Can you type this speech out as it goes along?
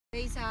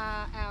These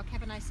are our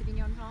Cabernet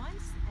Sauvignon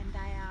vines, and they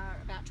are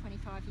about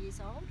 25 years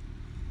old.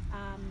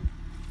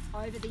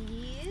 Over the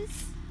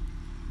years,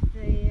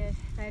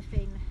 they've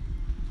been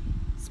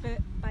spur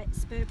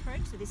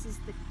pruned. So this is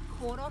the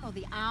cordon, or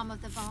the arm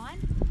of the vine,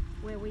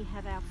 where we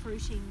have our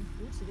fruiting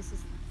wood. So this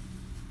is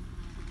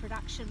the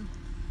production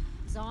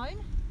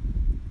zone.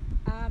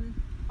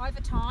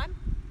 Over time,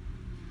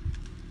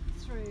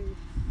 through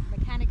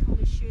mechanical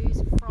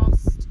issues,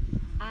 frost,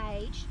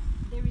 age,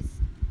 there is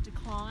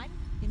decline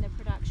in the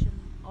production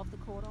of the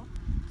cordon.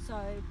 So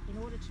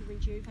in order to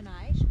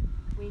rejuvenate,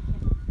 we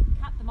can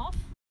cut them off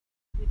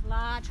with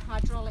large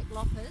hydraulic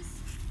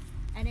loppers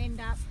and end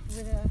up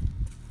with a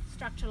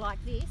structure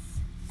like this.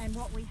 And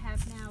what we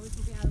have now is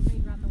we'll be able to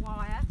rerun the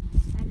wire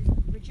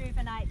and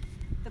rejuvenate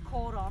the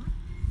cordon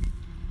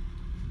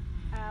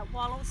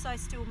while also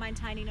still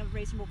maintaining a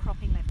reasonable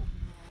cropping level.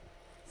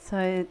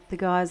 So the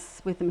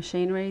guys with the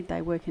machinery,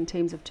 they work in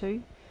teams of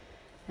 2,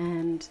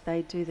 and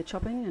they do the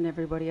chopping and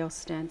everybody else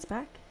stands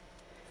back.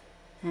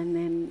 And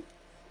then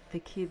the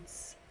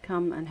kids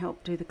come and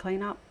help do the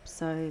cleanup.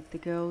 So the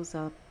girls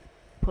are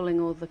pulling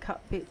all the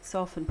cut bits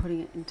off and putting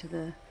it into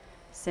the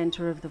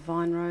centre of the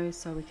vine row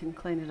so we can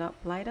clean it up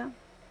later.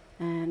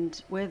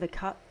 And where the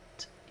cut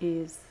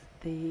is,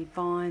 the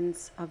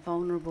vines are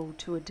vulnerable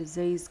to a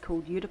disease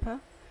called Utipa.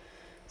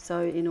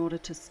 So in order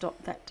to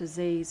stop that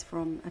disease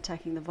from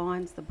attacking the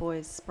vines, the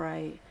boys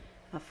spray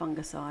a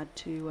fungicide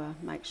to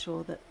make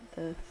sure that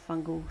the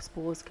fungal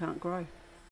spores can't grow.